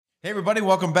Hey, everybody,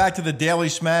 welcome back to the Daily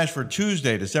Smash for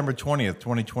Tuesday, December 20th,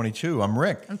 2022. I'm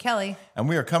Rick. I'm Kelly. And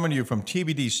we are coming to you from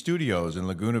TBD Studios in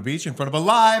Laguna Beach in front of a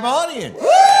live audience.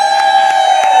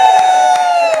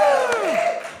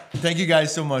 Thank you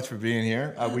guys so much for being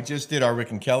here. We just did our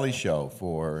Rick and Kelly show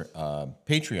for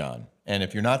Patreon. And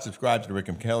if you're not subscribed to the Rick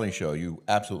and Kelly show, you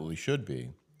absolutely should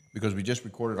be, because we just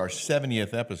recorded our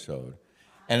 70th episode.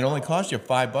 And it only costs you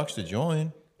 $5 to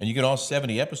join. And you get all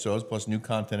 70 episodes plus new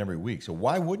content every week. So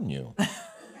why wouldn't you?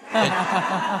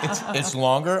 It's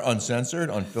longer,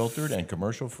 uncensored, unfiltered, and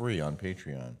commercial-free on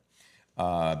Patreon.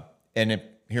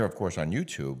 Here, of course, on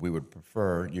YouTube, we would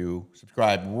prefer you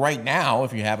subscribe right now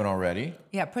if you haven't already.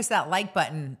 Yeah, push that like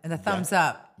button and the thumbs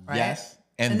up, right? Yes.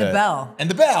 And the bell. And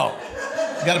the bell.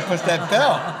 You got to push that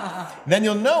bell. Then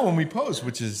you'll know when we post,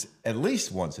 which is at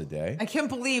least once a day. I can't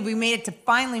believe we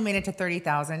finally made it to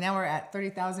 30,000. Now we're at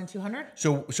 30,200.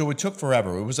 So it took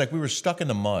forever. It was like we were stuck in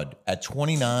the mud at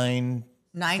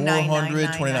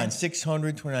 29,400,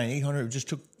 29,600, 29,800. It just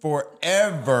took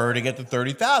forever to get to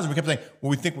 30,000. We kept saying, well,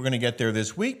 we think we're going to get there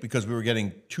this week because we were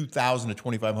getting 2,000 to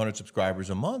 2,500 subscribers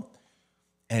a month.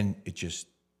 And it just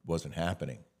wasn't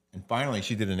happening. And finally,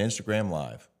 she did an Instagram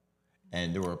Live.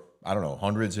 And there were, I don't know,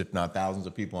 hundreds, if not thousands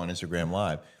of people on Instagram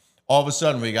Live. All of a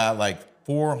sudden, we got like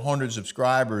 400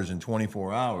 subscribers in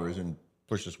 24 hours and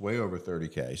pushed us way over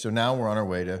 30K. So now we're on our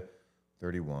way to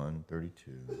 31,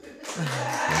 32, 40,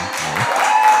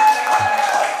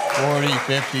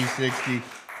 50, 60.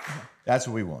 That's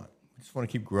what we want. We just want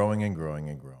to keep growing and growing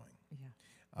and growing.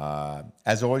 Yeah.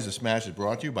 As always, the Smash is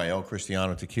brought to you by El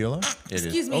Cristiano Tequila.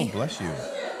 Excuse me. Oh, bless you.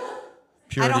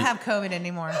 Purity. I don't have COVID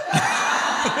anymore.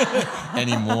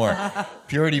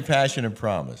 Purity, passion, and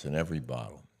promise in every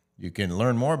bottle. You can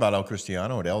learn more about El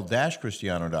Cristiano at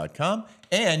el-cristiano.com,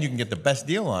 and you can get the best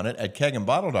deal on it at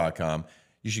kegandbottle.com.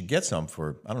 You should get some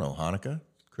for, I don't know, Hanukkah,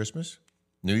 Christmas,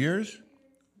 New Year's.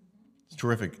 It's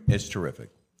terrific. It's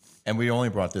terrific. And we only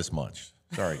brought this much.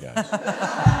 Sorry, guys.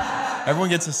 Everyone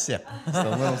gets a sip. Just a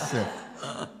little sip.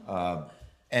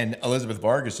 And Elizabeth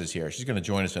Vargas is here. She's going to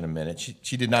join us in a minute.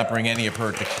 She did not bring any of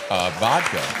her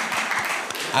vodka.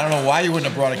 I don't know why you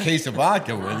wouldn't have brought a case of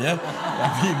vodka with you.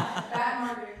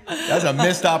 I mean, that's a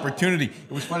missed opportunity.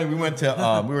 It was funny. We went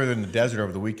to we were in the desert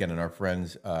over the weekend, and our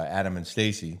friends Adam and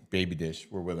Stacy, Baby Dish,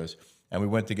 were with us, and we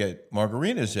went to get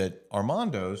margaritas at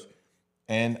Armando's.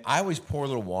 And I always pour a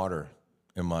little water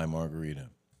in my margarita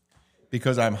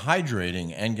because I'm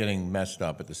hydrating and getting messed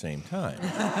up at the same time.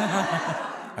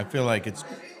 I feel like it's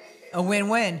a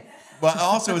win-win. Well,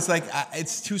 also, it's like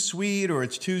it's too sweet or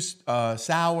it's too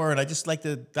sour, and I just like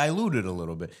to dilute it a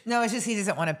little bit. No, it's just he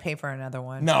doesn't want to pay for another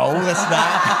one. No, that's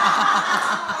not.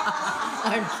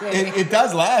 I'm kidding. It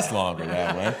does last longer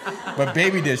that way. But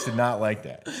Baby Dish did not like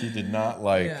that. She did not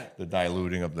like the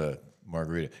diluting of the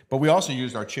margarita. But we also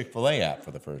used our Chick-fil-A app for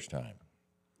the first time.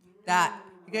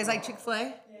 You guys like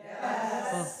Chick-fil-A?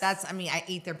 Yes. Well, I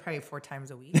eat there probably 4 times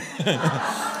a week.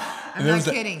 I'm not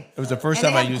kidding. It was the first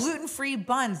time I used gluten-free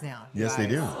buns now. Yes, they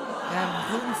do. They have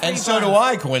gluten-free and buns. So do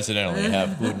I, coincidentally,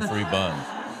 have gluten-free buns.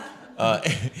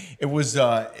 It was...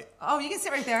 oh, you can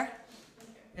sit right there.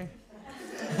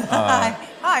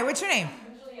 Hi, what's your name?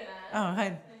 Juliana. Oh,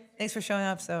 hi. Thanks for showing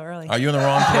up so early. Are you in the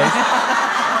wrong place?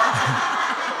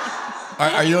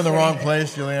 Are you in the wrong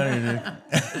place, Juliana?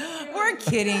 We're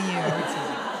kidding you.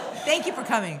 Thank you for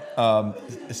coming.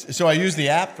 So I used the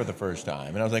app for the first time,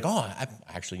 and I was like, oh, I'm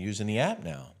actually using the app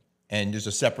now. And there's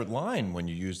a separate line when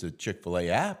you use the Chick-fil-A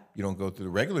app. You don't go through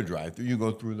the regular drive-thru. You go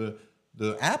through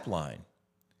the app line.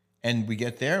 And we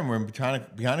get there, and we're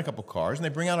behind a couple cars, and they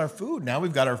bring out our food. Now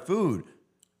we've got our food,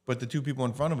 but the 2 people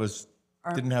in front of us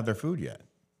didn't have their food yet.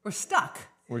 We're stuck.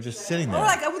 We're just sitting there. We're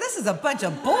like, oh, this is a bunch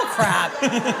of bull crap. I'm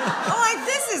like,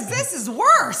 this is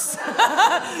worse.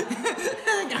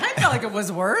 I felt like it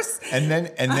was worse. And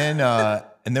then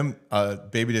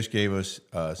Baby Dish gave us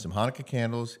some Hanukkah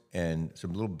candles and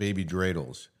some little baby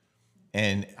dreidels.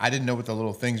 And I didn't know what the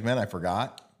little things meant. I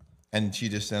forgot. And she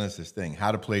just sent us this thing,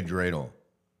 how to play dreidel.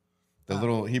 The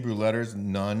little Hebrew letters,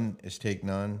 nun is take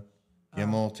none.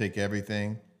 Gimel, take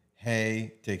everything.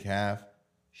 Hey, take half.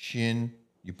 Shin,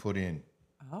 you put in.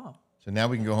 Oh. So now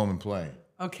we can go home and play.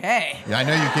 Okay. Yeah, I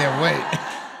know you can't wait.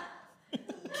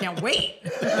 Can't wait.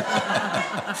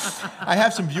 I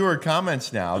have some viewer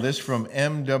comments now. This from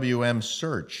MWM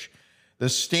Search. The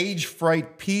stage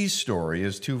fright pee story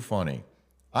is too funny.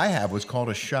 I have what's called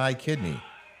a shy kidney.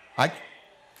 I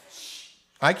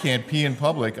can't pee in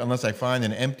public unless I find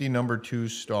an empty number 2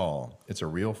 stall. It's a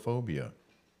real phobia.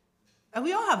 And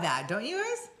we all have that, don't you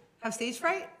guys? Have stage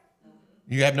fright?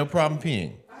 You have no problem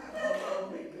peeing?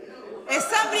 If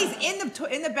somebody's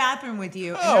in the bathroom with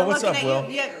you, and oh, they're what's looking up, at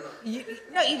Will? you,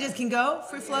 No, you just can go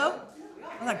free flow.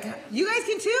 I'm like, you guys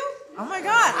can too? Oh my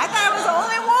God! I thought I was the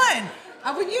only one.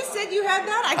 When you said you had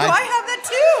that, I have that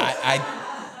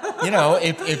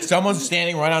too. If someone's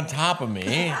standing right on top of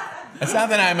me, it's not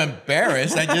that I'm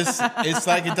embarrassed. It's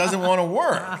like it doesn't want to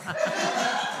work.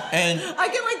 And I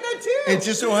get like that too. It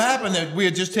just so happened that we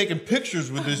had just taken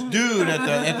pictures with this dude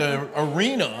at the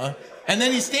arena, and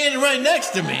then he's standing right next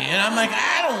to me, and I'm like,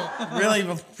 I don't really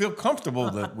feel comfortable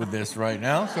with this right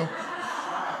now. So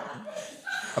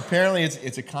apparently,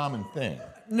 it's a common thing.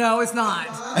 No, it's not.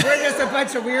 We're just a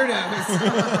bunch of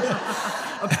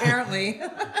weirdos. Apparently.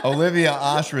 Olivia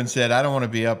Ostrin said, I don't want to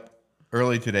be up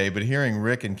early today, but hearing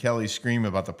Rick and Kelly scream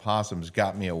about the possums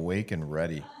got me awake and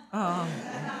ready. Oh.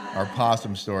 Our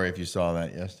possum story, if you saw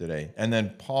that yesterday. And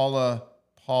then Paula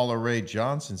Ray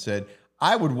Johnson said,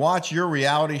 I would watch your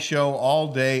reality show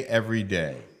all day, every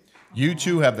day. You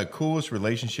two have the coolest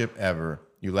relationship ever.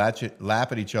 You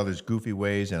laugh at each other's goofy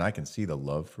ways, and I can see the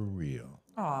love for real.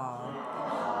 Aww.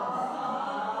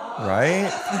 Right?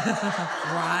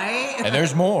 Right? And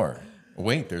there's more.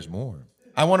 Wait, there's more.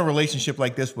 I want a relationship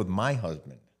like this with my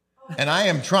husband. And I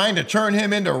am trying to turn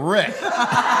him into Rick. He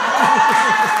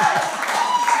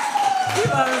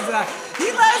loves that.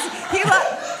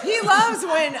 He loves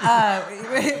when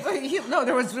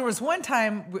there was one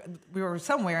time we were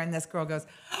somewhere and this girl goes,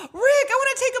 Rick, I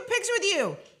want to take a picture with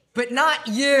you, but not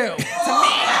you. To me,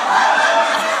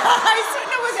 I said,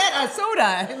 no, was that a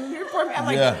soda? And I'm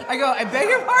like, yeah. I go, I beg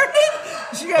your pardon?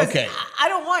 She goes, okay. I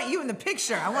don't want you in the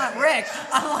picture. I want Rick.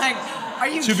 I'm like, are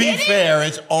you kidding? To be fair,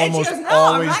 it's almost and she goes, no,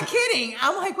 always. I'm not kidding.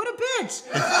 I'm like, what a bitch.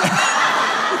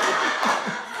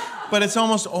 But it's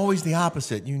almost always the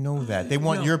opposite. You know that. They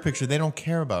want your picture. They don't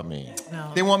care about me.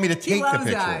 No. They want me to take the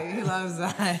picture. He loves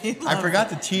that. I forgot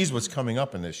to tease what's coming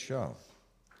up in this show.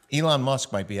 Elon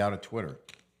Musk might be out of Twitter.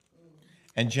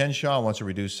 And Jen Shaw wants a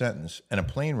reduced sentence and a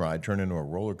plane ride turned into a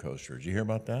roller coaster. Did you hear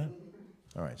about that?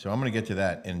 All right, so I'm going to get to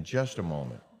that in just a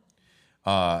moment.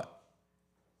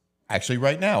 Actually,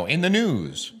 right now, in the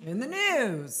news.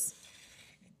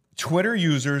 Twitter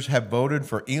users have voted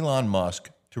for Elon Musk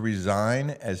to resign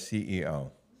as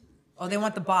CEO. Oh, they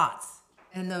want the bots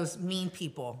and those mean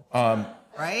people,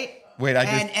 right? Wait,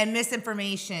 and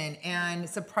misinformation and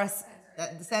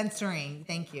censoring.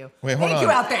 Thank you. Wait, hold on. Thank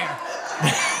you out there.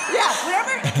 Yeah,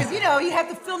 whatever. Because you have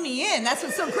to fill me in. That's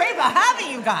what's so great about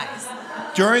having you guys.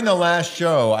 During the last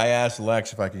show, I asked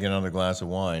Lex if I could get another glass of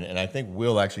wine, and I think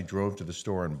Will actually drove to the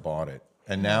store and bought it.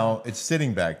 And now it's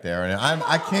sitting back there, and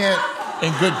I can't,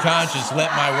 in good conscience, let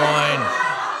my wine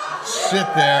sit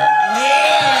there.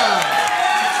 Yeah.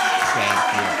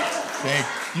 Thank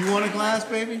you. Do you want a glass,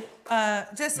 baby?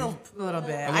 Just a little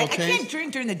bit. I can't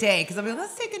drink during the day because I'll be like,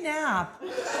 let's take a nap.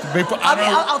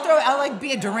 I'll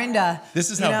be a Dorinda. This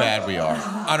is how bad we are.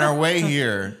 On our way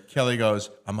here, Kelly goes,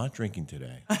 I'm not drinking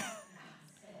today.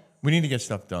 We need to get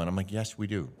stuff done. I'm like, yes, we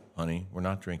do, honey. We're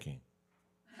not drinking.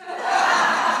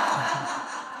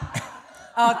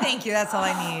 Oh, thank you. That's all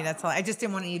I need. That's all. I just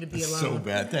didn't want you to be alone. So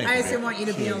bad. Thank you. I just didn't want you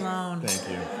to be alone. Thank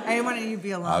you. I didn't want you to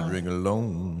be alone. I'll drink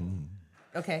alone.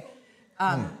 Okay.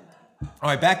 All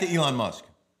right, back to Elon Musk.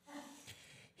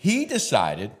 He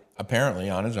decided, apparently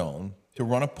on his own, to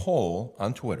run a poll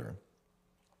on Twitter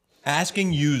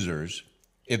asking users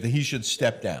if he should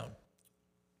step down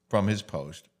from his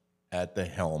post at the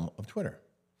helm of Twitter.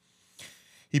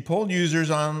 He polled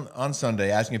users on Sunday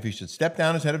asking if he should step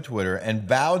down as head of Twitter and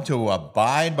vowed to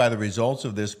abide by the results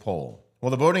of this poll.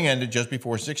 Well, the voting ended just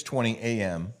before 6:20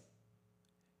 a.m.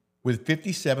 with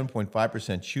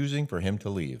 57.5% choosing for him to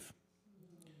leave.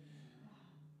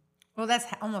 Well, that's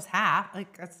almost half.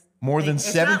 That's more than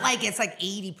 7. It's not like it's like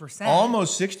 80%.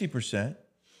 Almost 60%.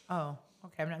 Oh,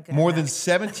 okay. I'm not good. More than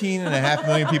 17.5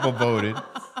 million people voted.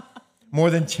 More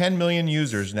than 10 million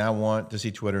users now want to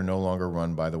see Twitter no longer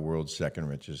run by the world's second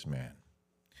richest man.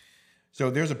 So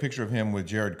there's a picture of him with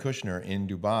Jared Kushner in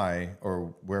Dubai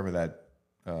or wherever that,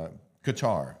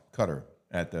 Qatar,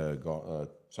 at the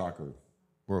soccer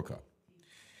World Cup.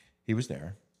 He was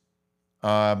there.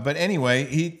 But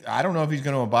anyway, I don't know if he's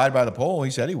going to abide by the poll.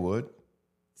 He said he would.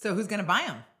 So who's going to buy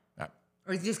him?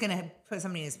 Or is he just going to put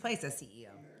somebody in his place as CEO?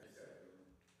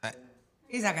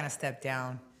 He's not going to step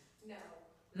down.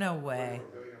 No way.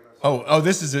 Oh,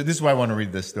 this is why I want to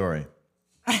read this story.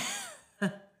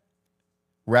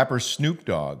 Rapper Snoop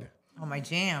Dogg. Oh, my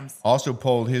jams. Also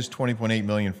polled his 20.8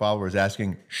 million followers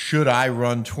asking, should I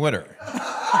run Twitter?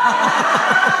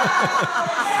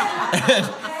 And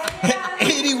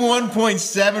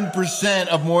 81.7%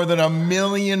 of more than 1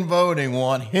 million voting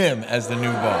want him as the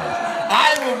new boss.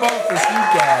 I will vote for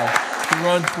Snoop Dogg to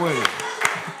run Twitter.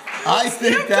 I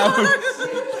think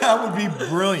that would be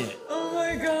brilliant. Oh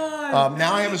my God.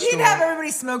 Now I have a story. He'd have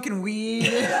everybody smoking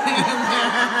weed.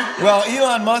 Well,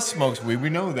 Elon Musk smokes weed. We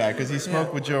know that because he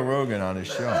smoked with Joe Rogan on his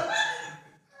show.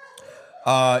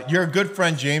 Your good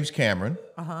friend James Cameron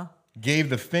gave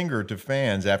the finger to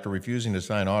fans after refusing to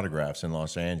sign autographs in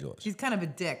Los Angeles. He's kind of a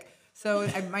dick. So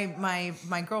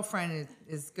my girlfriend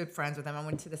is good friends with him. I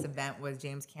went to this event with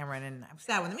James Cameron, and I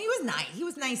sat with him. He was nice. He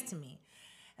was nice to me.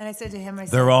 And I said to him,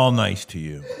 They're all nice to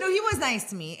you. No, he was nice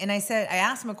to me. And I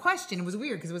asked him a question. It was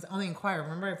weird because it was on the Inquirer.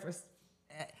 Remember I first,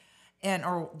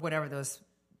 or whatever those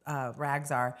rags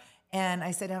are. And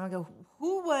I said to him, I go,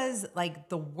 who was like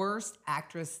the worst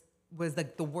actress? Was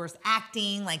like the worst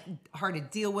acting, like hard to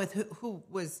deal with? Who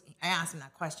was? I asked him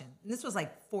that question. And this was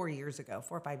like 4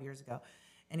 or 5 years ago.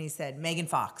 And he said, Megan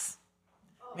Fox.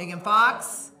 Megan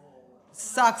Fox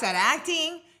sucks at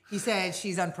acting. He said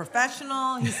she's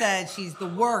unprofessional. He said she's the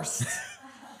worst.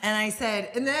 And I said,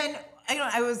 and then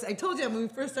I told you when we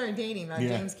first started dating about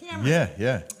James Cameron.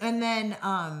 Yeah. And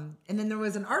then there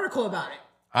was an article about it.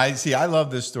 I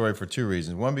love this story for two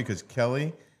reasons. One, because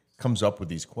Kelly comes up with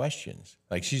these questions.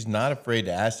 Like, she's not afraid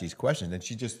to ask these questions, and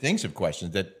she just thinks of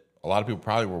questions that a lot of people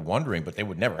probably were wondering, but they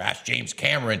would never ask James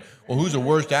Cameron, well, who's the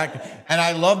worst actor? And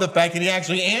I love the fact that he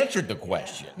actually answered the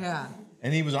question. Yeah.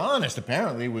 And he was honest,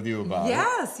 apparently, with you about it.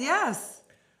 Yes.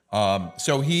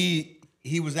 So he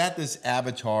was at this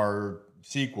Avatar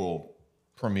sequel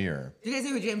premiere. Do you guys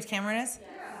know who James Cameron is?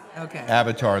 Yeah. Okay.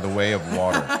 Avatar: The Way of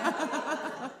Water.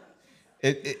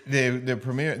 The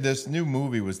premiere, this new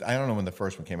movie was, I don't know when the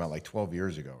first one came out, like 12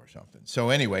 years ago or something.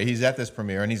 So anyway, he's at this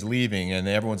premiere and he's leaving and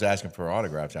everyone's asking for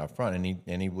autographs out front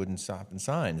and he wouldn't stop and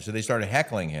sign. So they started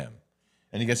heckling him.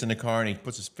 And he gets in the car and he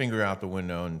puts his finger out the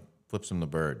window and flips him the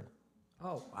bird.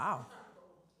 Oh, wow.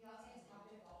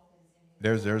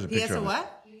 There's a picture of He has a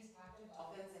what? He was captive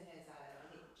dolphins in his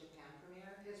Japan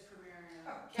premiere. His premiere.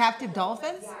 Captive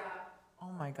dolphins? Yeah.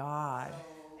 Oh my God.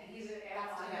 And he's an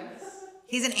animal activist.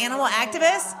 He's an animal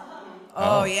activist?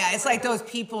 Oh, yeah. It's like those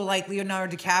people like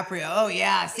Leonardo DiCaprio. Oh,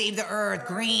 yeah. Save the earth,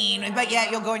 green. But yet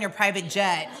you'll go in your private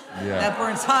jet. Yeah. That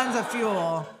burns tons of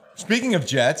fuel. Speaking of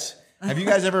jets, have you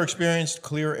guys ever experienced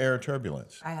clear air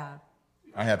turbulence? I have.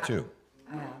 I have too.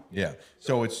 I have. Yeah.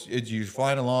 So it's you're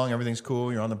flying along, everything's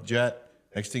cool, you're on the jet.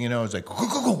 Next thing you know, it's like,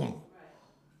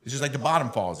 it's just like the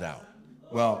bottom falls out.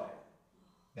 Well,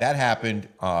 that happened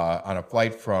on a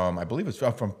flight from, I believe it's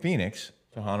from Phoenix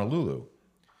to Honolulu.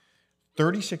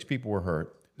 36 people were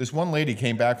hurt. This one lady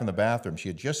came back from the bathroom. She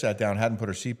had just sat down, hadn't put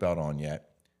her seatbelt on yet.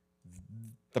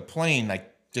 The plane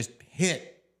just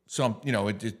hit some,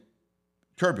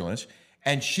 turbulence,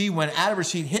 and she went out of her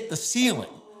seat, hit the ceiling,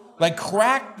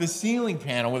 cracked the ceiling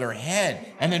panel with her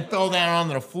head, and then fell down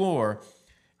onto the floor.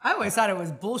 I always thought it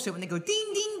was bullshit when they go,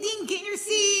 ding, ding, ding, get in your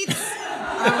seats.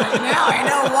 I'm like, now I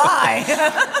know why.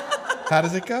 How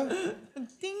does it go?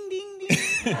 Ding, ding,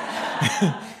 ding.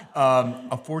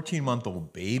 A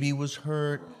 14-month-old baby was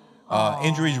hurt.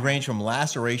 Injuries range from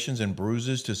lacerations and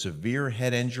bruises to severe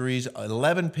head injuries.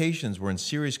 11 patients were in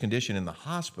serious condition in the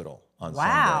hospital on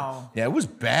Sunday. Yeah, it was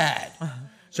bad.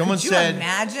 Someone Could you said,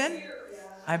 imagine?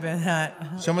 I've been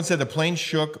that. Someone said the plane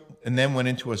shook and then went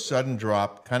into a sudden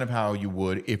drop, kind of how you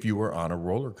would if you were on a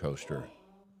roller coaster.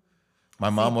 My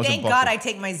mom wasn't. Thank God I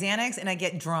take my Xanax and I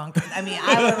get drunk. I mean,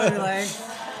 I would be like.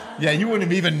 Yeah, you wouldn't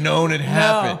have even known it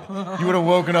happened. No. You would have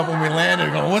woken up when we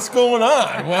landed going, what's going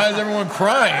on? Why is everyone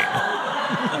crying?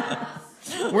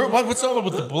 What's all up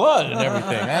with the blood and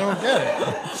everything? I don't get it.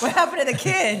 What happened to the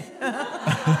kid?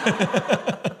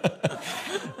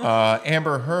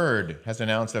 Amber Heard has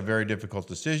announced a very difficult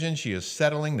decision. She is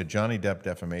settling the Johnny Depp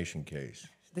defamation case.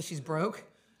 That she's broke?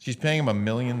 She's paying him $1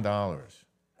 million.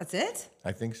 That's it?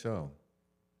 I think so.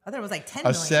 I thought it was like $10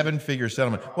 million. A 7-figure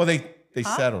settlement. Well, they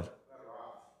settled.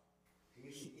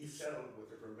 He settled with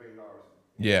her for $1 million.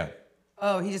 Yeah.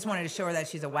 Oh, he just wanted to show her that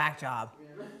she's a whack job.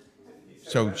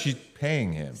 So she's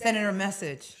paying him. Sending her a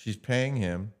message. She's paying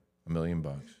him $1 million.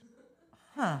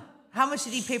 Huh. How much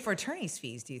did he pay for attorney's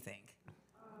fees, do you think?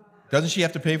 Doesn't she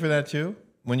have to pay for that too?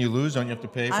 When you lose, don't you have to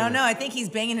pay for I don't know. I think he's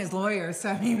banging his lawyer,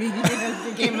 so maybe he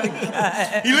gave him a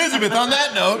cut. Elizabeth, on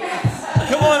that note,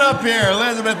 come on up here.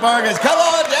 Elizabeth Vargas, come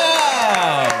on down.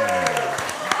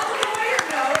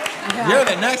 Yeah. You're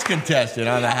the next contestant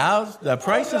on the house. The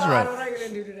Price is Right. What am I going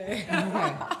to do today?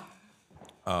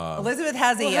 Elizabeth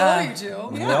has a... Hello, you two.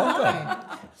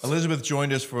 Welcome. Elizabeth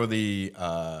joined us for the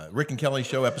Rick and Kelly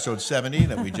Show, episode 70,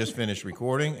 that we just finished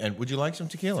recording. And would you like some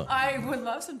tequila? I would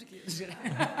love some tequila today.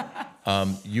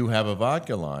 You have a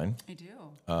vodka line. I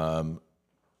do.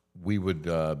 We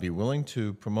would be willing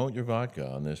to promote your vodka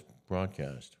on this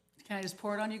broadcast. Can I just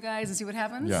pour it on you guys and see what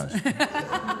happens? Yes.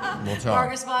 We'll talk.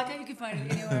 Vargas Vodka, you can find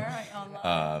it anywhere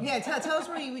online. Yeah, tell us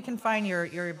where we can find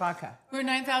your vodka. We're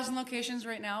 9,000 locations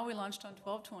right now. We launched on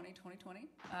 12/20/2020.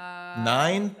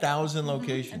 9,000 In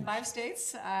locations. 5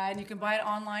 states, and you can buy it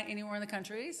online anywhere in the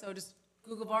country. So just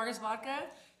Google Vargas Vodka.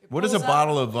 It What does a pulls up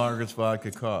bottle of Vargas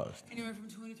vodka cost? Anywhere from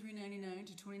 $23.99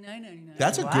 to $29.99.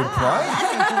 That's a good price.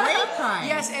 That's a great price.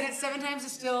 Yes, and it's 7 times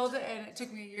distilled, and it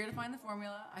took me a year to find the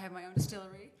formula. I have my own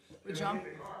distillery with John.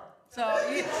 So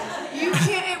you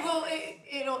can't.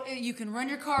 You can run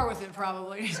your car with it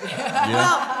probably.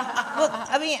 Well,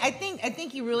 I mean, I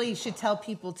think you really should tell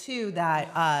people too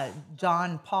that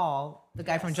John Paul, the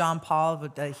guy from John Paul,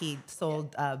 he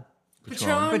sold.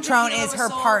 Patron Tequila is was her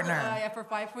sold, partner. For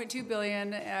 $5.2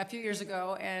 billion a few years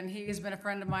ago, and he has been a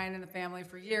friend of mine in the family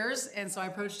for years. And so I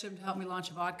approached him to help me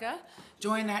launch a vodka,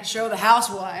 join that show, The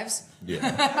Housewives.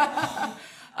 Yeah.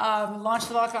 Launched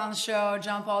the vodka on the show.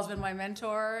 John Paul's been my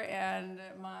mentor and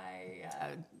my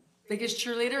biggest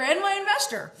cheerleader and my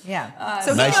investor. Yeah.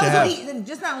 So Nice to he have. knows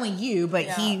just not only you, but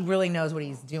he really knows what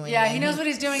he's doing. Yeah, and he knows what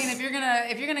he's doing, and if you're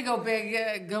gonna go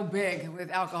big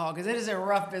with alcohol, because it is a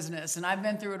rough business, and I've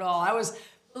been through it all. I was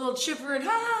a little chipper and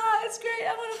it's great,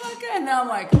 I want a vodka, and now I'm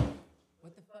like,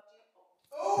 what the fuck?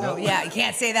 Oh, yeah, you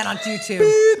can't say that on YouTube.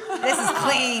 This is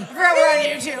clean. We're on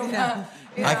YouTube.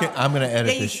 I'm going to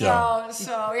edit this show.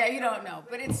 So yeah, you don't know,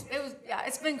 but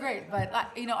it's been great. But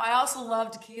I also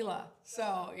love tequila.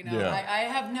 So Yeah. I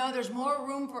have there's more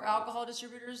room for alcohol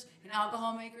distributors and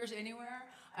alcohol makers anywhere.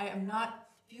 I am not.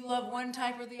 If you love one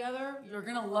type or the other, you're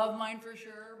gonna love mine for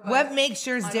sure. But What makes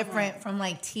yours I don't different know. from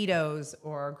like Tito's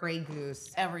or Grey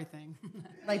Goose? Everything.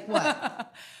 Like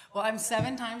what? Well, I'm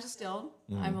 7 times distilled.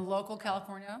 I'm a local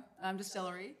California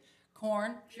distillery.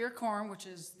 Corn, pure corn, which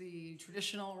is the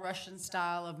traditional Russian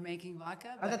style of making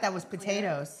vodka. I thought that was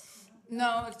potatoes.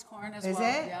 No, it's corn as Is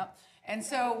well. it? Yeah. And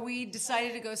so we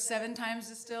decided to go 7 times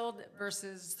distilled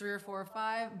versus 3 or 4 or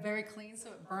 5. Very clean, so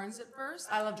it burns at first.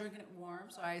 I love drinking it warm,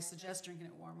 so I suggest drinking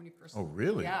it warm when you first. Oh,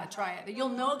 really? Yeah, try it. You'll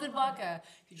know a good vodka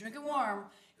if you drink it warm.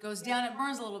 It goes down, it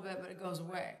burns a little bit, but it goes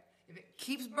away. If it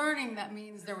keeps burning, that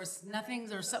means there was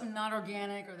something not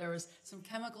organic, or there was some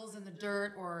chemicals in the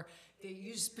dirt, or they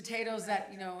used potatoes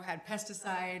that had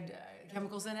pesticide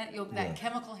chemicals in it. That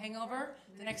chemical hangover.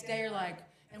 The next day, you're like,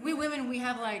 and we women, we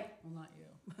have well, not you.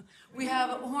 We have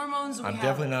hormones. I'm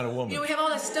definitely not a woman. We have all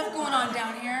this stuff going on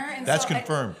down here. And That's so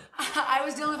confirmed. I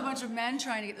was dealing with a bunch of men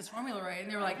trying to get this formula right,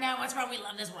 and they were like, "No, what's wrong? We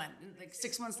love this one." And like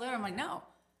 6 months later, I'm like, "No,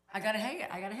 I got a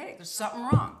headache. There's something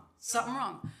wrong.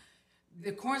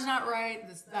 The corn's not right.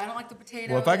 I don't like the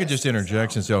potato." Well, if I could just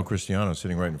interject, since El Cristiano is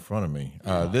sitting right in front of me,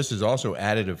 this is also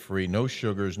additive free, no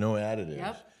sugars, no additives.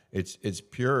 Yep. It's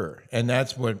pure, and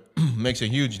that's what makes a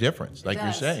huge difference. Like you're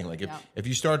does. saying, like if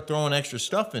you start throwing extra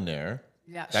stuff in there,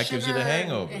 Yeah, that gives you the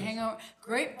sugar, hangover.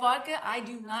 Grape vodka. I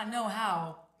do not know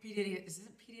how P Diddy is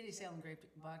P Diddy selling grape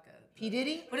vodka. P.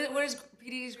 Diddy? What is P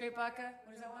Diddy's grape vodka?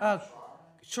 What is that one?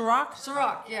 Ciroc?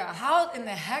 Ciroc. Yeah. How in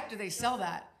the heck do they sell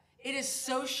that? It is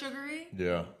so sugary.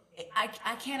 Yeah.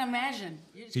 I can't imagine.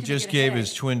 You're He gonna just get a gave headache.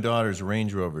 his twin daughters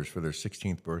Range Rovers for their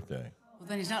 16th birthday. Well,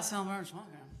 then he's not selling orange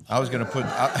vodka. I was gonna put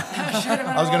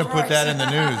that in the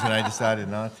news, and I decided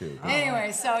not to.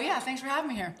 Anyway, so yeah, thanks for having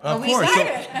me here. Of course. So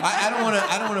I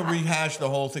don't want to rehash the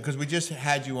whole thing because we just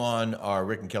had you on our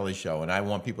Rick and Kelly show, and I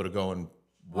want people to go and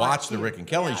watch the Rick and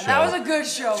Kelly show. That was a good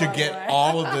show, to by the get way.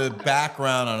 all of the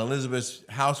background on Elizabeth's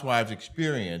housewives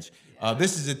experience.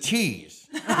 This is a tease.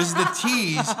 This is the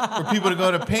tease for people to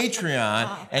go to Patreon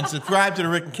and subscribe to the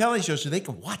Rick and Kelly show so they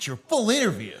can watch your full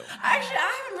interview. Actually,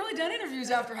 I haven't really done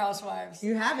interviews after Housewives.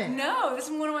 You haven't? No, this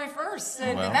is one of my first,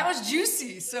 and that was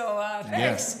juicy. So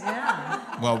thanks.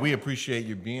 Yeah. Well, we appreciate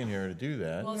you being here to do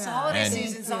that. Well, it's the holiday And-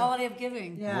 season. It's the holiday of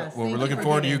giving. Yes. Well, we're looking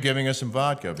forward to you giving us some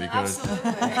vodka because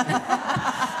Absolutely.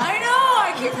 I know.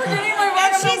 I keep forgetting my And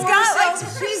vitamin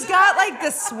she's got like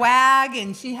the swag,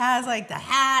 and she has like the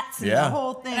hats and Yeah. the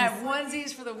whole thing. And I have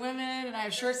onesies for the women, and I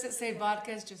have shirts that say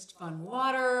vodka is just fun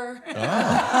water.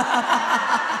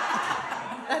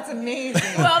 That's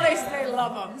amazing. Well, they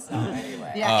love them. So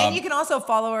anyway. Yeah, and you can also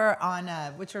follow her on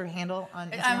what's her handle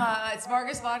on Instagram? It's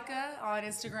Vargas Vodka on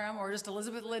Instagram, or just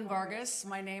Elizabeth Lynn Vargas.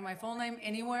 My full name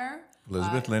anywhere.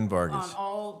 Elizabeth Lynn Vargas. On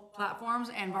all platforms,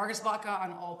 and Vargas Vodka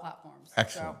on all platforms.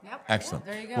 Excellent. So, yep. Excellent.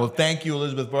 There you go. Well, thank you,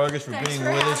 Elizabeth Vargas, for Thanks being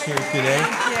for with us here having me. today.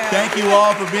 Thank you. Thank you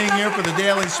all for being here for the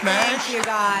Daily Smash. Thank you,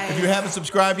 guys. If you haven't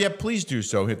subscribed yet, please do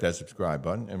so. Hit that subscribe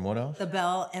button. And what else? The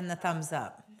bell and the thumbs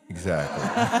up. Exactly.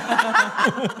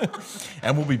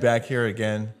 And we'll be back here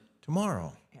again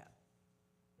tomorrow. Yeah.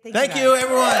 Thank guys. you,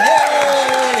 everyone.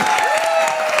 Yay!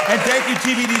 And thank you,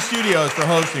 TBD Studios, for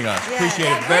hosting us. Yeah. Appreciate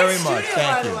Yeah, it very great much. studio, by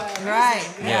Thank the you. way. Amazing.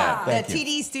 Right. Yeah, thank the you.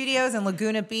 TD Studios in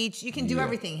Laguna Beach. You can do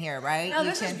everything here, right? No, you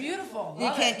this can, is beautiful. You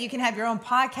Love can it. you can have your own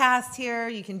podcast here.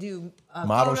 You can do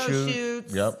Model photo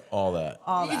shoots. Yep, all that.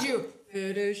 All You that. could do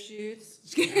photo shoots.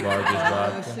 Largest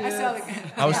vodka. I saw the.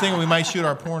 I was thinking we might shoot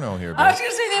our porno here, I was babe.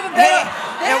 gonna say they have a Hey,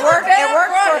 better.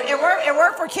 it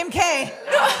worked for Kim K.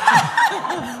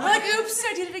 Like, oops,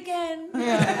 I did it again.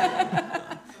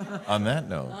 On that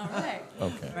note, All right.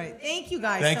 okay. Right. Thank you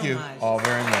guys Thank so you much. all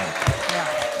very much.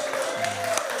 Yeah.